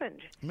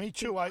happened. Me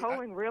too. He's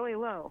polling really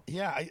low.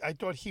 Yeah, I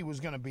thought he was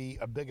going to be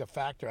a bigger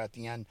factor at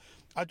the end.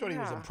 I thought he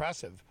was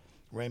impressive,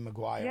 Ray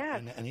McGuire,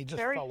 and he just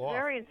fell off.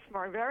 Very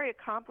smart, very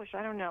accomplished.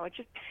 I don't know. It's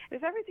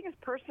everything is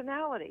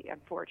personality,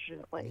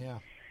 unfortunately. Yeah.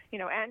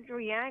 Andrew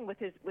Yang with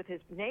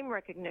his name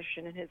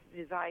recognition and his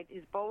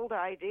bold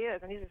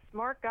ideas, and he's a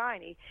smart guy,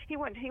 and he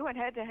went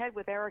head to head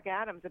with Eric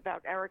Adams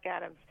about Eric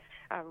Adams'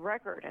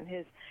 record and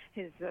his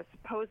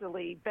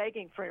supposedly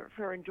begging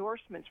for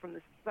endorsements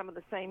from some of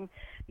the same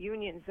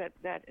unions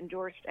that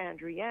endorsed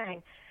Andrew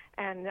Yang,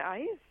 and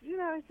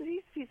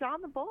he's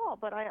on the ball,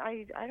 but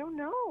I don't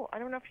know. I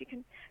don't know if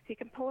he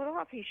can pull it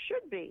off. He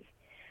should be.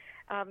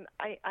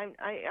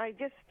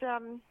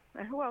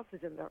 Who else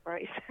is in the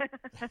race?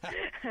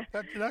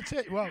 That's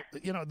it. Well,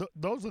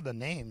 those are the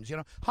names.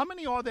 How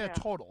many are there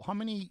total? How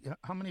many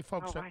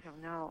folks? I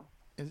don't know.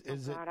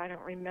 Is it? I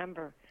don't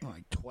remember.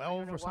 Like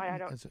 12 or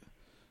something?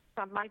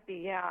 That might be.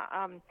 Yeah.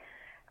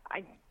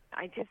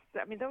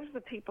 Those are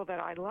the people that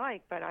I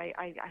like, but I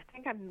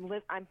think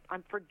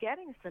I'm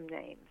forgetting some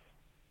names.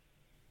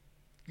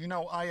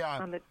 Go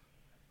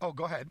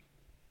ahead.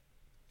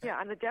 Yeah,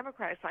 on the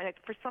Democratic side,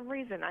 for some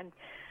reason,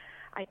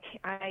 I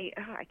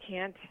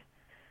can't.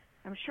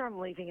 I'm sure I'm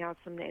leaving out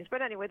some names,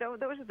 but anyway,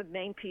 those are the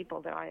main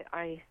people that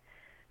I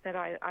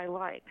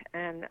like,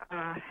 and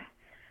I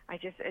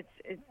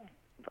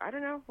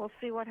don't know. We'll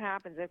see what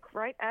happens.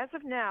 Right as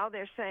of now,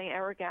 they're saying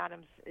Eric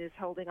Adams is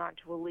holding on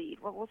to a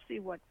lead. Well, we'll see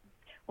what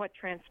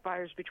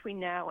transpires between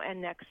now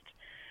and next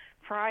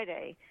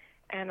Friday.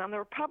 And on the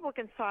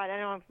Republican side, I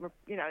don't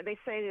know, they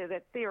say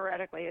that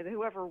theoretically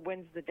whoever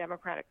wins the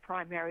Democratic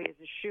primary is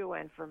a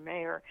shoo-in for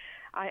mayor.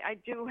 I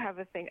do have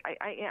a thing.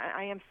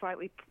 I am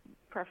slightly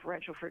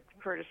preferential for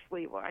Curtis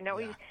Sliwa. I know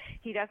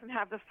he doesn't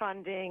have the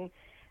funding.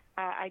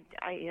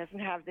 He doesn't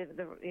have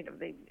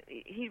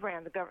he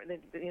ran the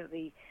government,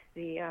 the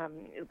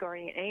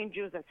Guardian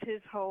Angels. That's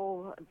his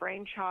whole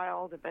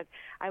brainchild. But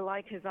I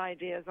like his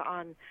ideas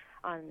on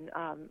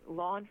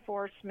law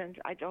enforcement.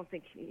 I don't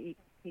think he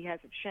has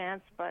a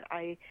chance, but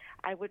I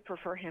would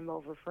prefer him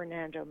over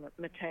Fernando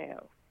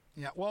Mateo.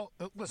 Yeah. Well,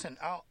 listen,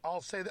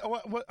 I'll say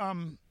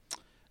that.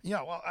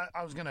 Yeah, well,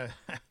 I was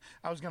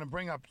gonna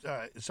bring up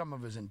some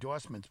of his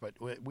endorsements, but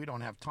we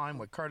don't have time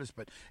with Curtis.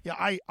 But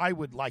yeah, I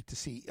would like to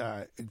see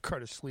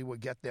Curtis Sliwa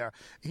get there.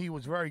 He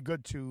was very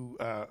good to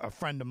a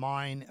friend of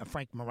mine,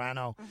 Frank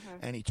Morano,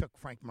 and he took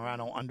Frank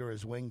Morano under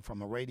his wing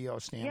from a radio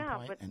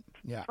standpoint.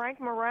 Frank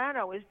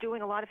Morano is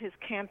doing a lot of his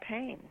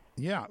campaign.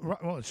 Yeah,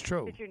 well, it's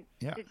true. Did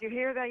you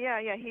hear that? Yeah.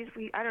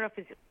 I don't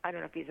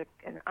know if he's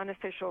an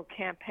unofficial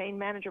campaign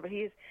manager, but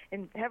he is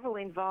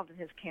heavily involved in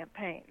his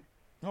campaign.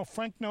 No,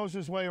 Frank knows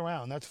his way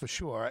around, that's for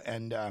sure.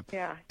 And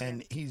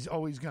he's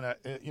always going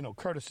to,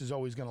 Curtis is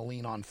always going to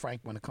lean on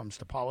Frank when it comes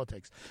to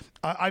politics.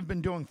 I've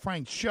been doing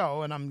Frank's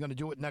show, and I'm going to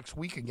do it next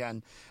week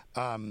again,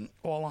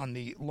 all on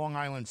the Long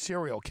Island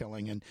serial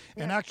killing. And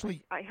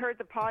actually... I heard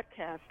the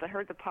podcast.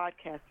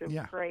 It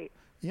was great.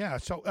 Yeah,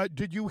 so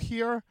did you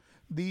hear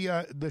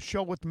the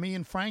show with me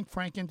and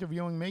Frank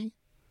interviewing me?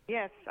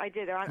 Yes, I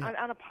did, on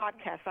a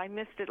podcast. I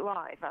missed it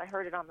live. I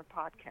heard it on the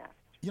podcast.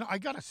 I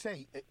got to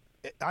say...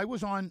 I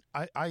was on.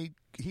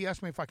 He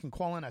asked me if I can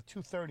call in at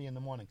 2:30 in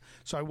the morning.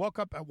 So I woke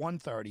up at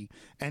 1:30,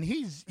 and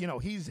he's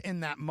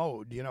in that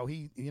mode.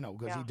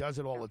 Because he does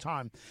it all the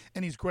time,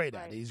 and he's great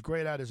at it. He's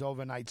great at his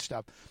overnight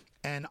stuff.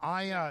 And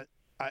I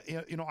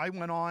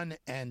went on,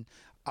 and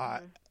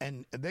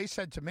they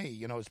said to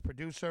me, his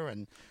producer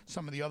and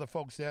some of the other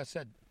folks there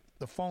said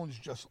the phone's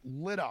just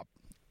lit up.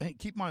 And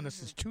keep in mind,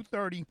 this is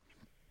 2:30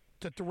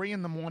 to 3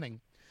 in the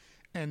morning,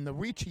 and the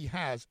reach he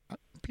has.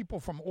 people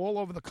from all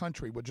over the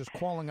country were just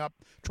calling up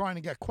trying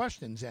to get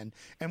questions in,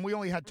 and we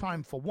only had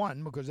time for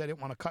one because they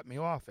didn't want to cut me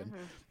off, and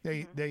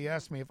they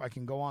asked me if I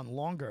can go on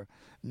longer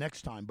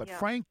next time. But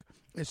Frank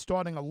is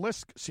starting a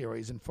LISK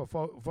series, and for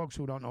folks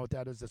who don't know what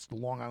that is, that's the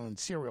Long Island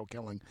serial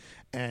killing,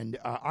 and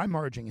I'm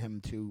urging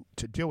him to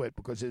do it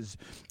because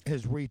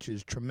his reach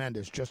is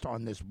tremendous just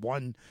on this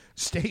one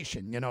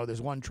station.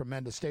 There's one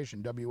tremendous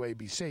station,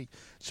 WABC.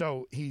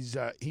 So he's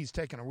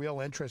taken a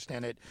real interest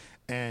in it,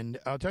 and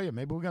I'll tell you,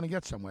 maybe we're going to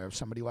get somewhere if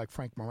somebody like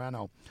Frank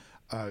Morano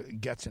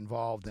gets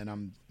involved. And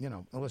I'm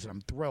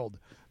thrilled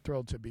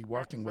to be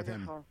working with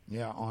him.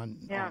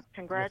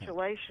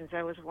 Congratulations.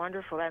 That was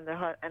wonderful. And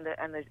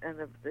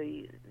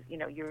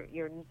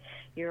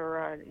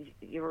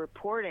your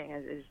reporting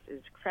is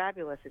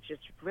fabulous. It's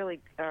just really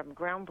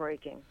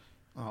groundbreaking.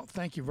 Oh,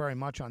 thank you very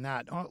much on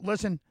that.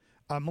 Listen,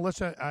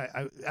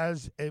 Melissa,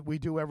 as we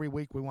do every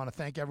week, we want to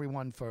thank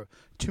everyone for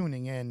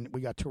tuning in.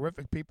 We got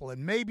terrific people,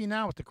 and maybe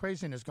now with the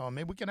craziness going,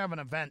 maybe we can have an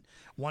event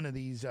one of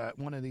these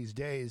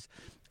days,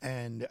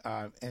 and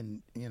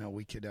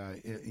we could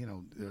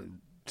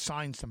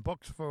sign some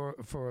books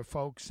for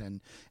folks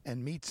and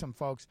meet some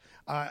folks.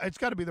 It's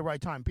got to be the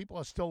right time. People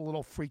are still a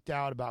little freaked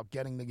out about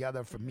getting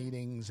together for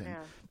meetings and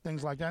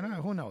things like that.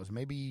 Who knows?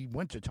 Maybe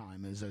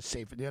wintertime is a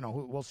safe.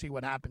 We'll see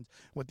what happens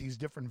with these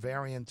different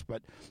variants.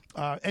 But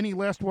any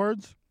last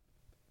words?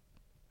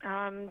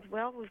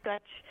 Well,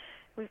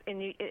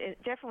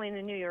 definitely in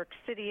the New York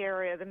City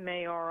area, the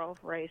mayoral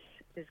race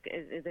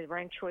is the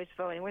ranked choice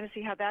voting. We're going to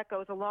see how that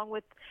goes, along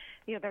with,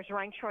 there's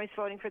ranked choice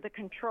voting for the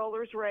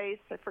controller's race.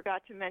 I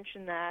forgot to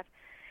mention that.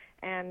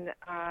 And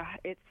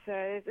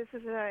this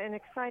is an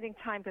exciting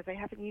time because they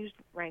haven't used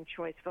ranked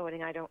choice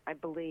voting, I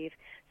believe.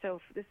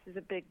 So this is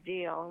a big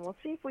deal, and we'll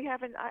see if we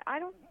haven't. I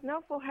don't know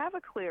if we'll have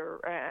a clear,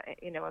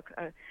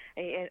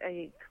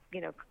 a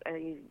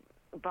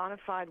bona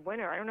fide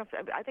winner. I don't know.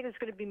 I think it's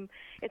going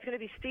to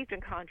be steeped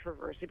in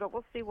controversy, but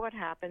we'll see what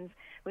happens.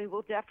 We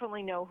will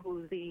definitely know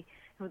who the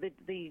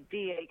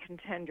DA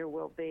contender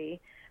will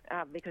be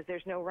because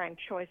there's no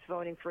ranked choice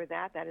voting for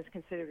that. That is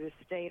considered a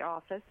state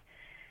office,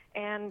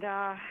 and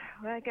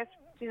I guess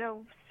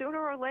sooner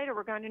or later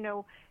we're going to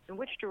know in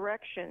which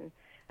direction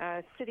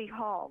City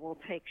Hall will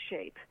take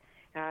shape.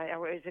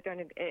 Or is it going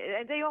to?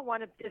 And they all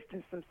want to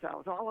distance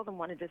themselves. All of them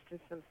want to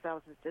distance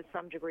themselves to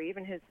some degree.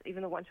 Even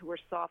the ones who were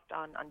soft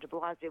on De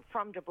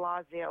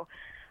Blasio.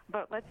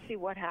 But let's see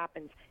what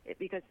happens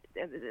because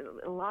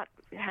a lot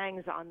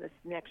hangs on this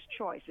next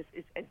choice.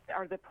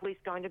 Are the police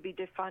going to be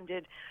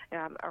defunded?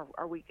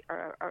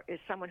 Is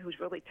someone who's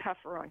really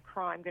tougher on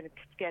crime going to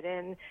get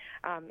in?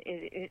 Are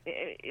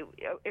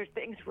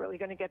things really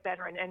going to get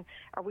better? And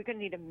are we going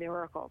to need a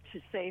miracle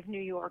to save New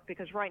York?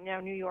 Because right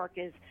now New York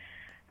is.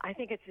 I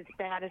think it's as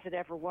bad as it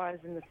ever was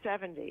in the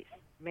 70s.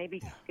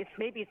 Maybe it's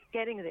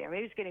getting there.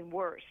 Maybe it's getting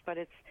worse. But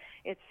it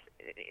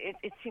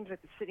seems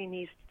like the city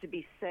needs to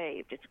be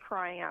saved. It's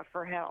crying out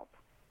for help.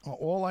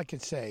 All I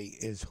could say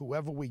is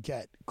whoever we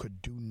get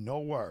could do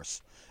no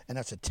worse, and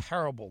that's a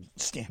terrible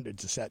standard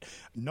to set,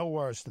 no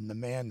worse than the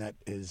man that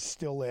is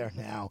still there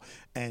now.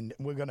 And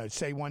we're going to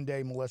say one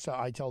day, Melissa,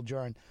 Iteld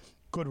Jurin,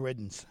 good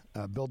riddance.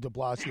 Bill de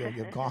Blasio,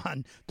 you're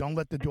gone. Don't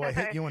let the door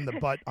hit you in the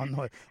butt on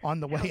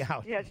the way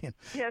out. Yes,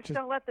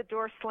 don't let the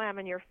door slam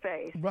in your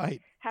face.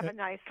 Right. Have a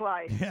nice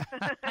life.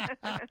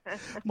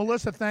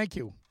 Melissa, thank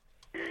you.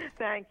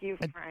 Thank you,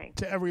 Frank. And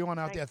to everyone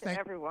out there. Thank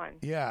everyone.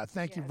 Yeah,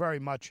 thank you very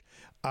much.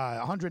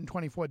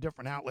 124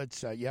 different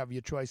outlets. You have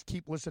your choice.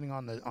 Keep listening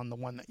on the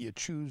one that you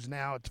choose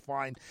now. It's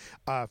fine.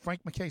 Frank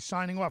MacKay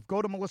signing off.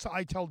 Go to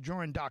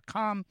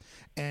MelissaIteldJurin.com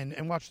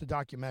and watch the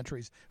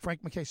documentaries.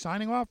 Frank MacKay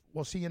signing off.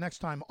 We'll see you next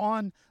time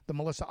on the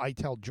Melissa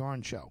Iteld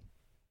Jurin Show.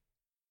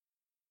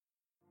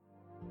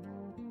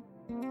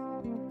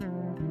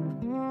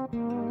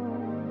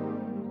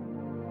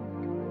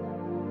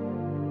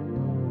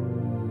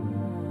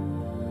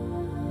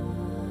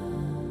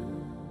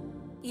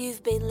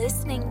 You've been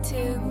listening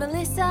to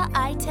Melissa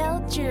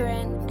Iteld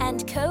Jurin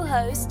and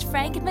co-host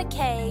Frank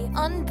MacKay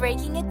on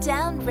Breaking It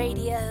Down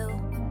Radio.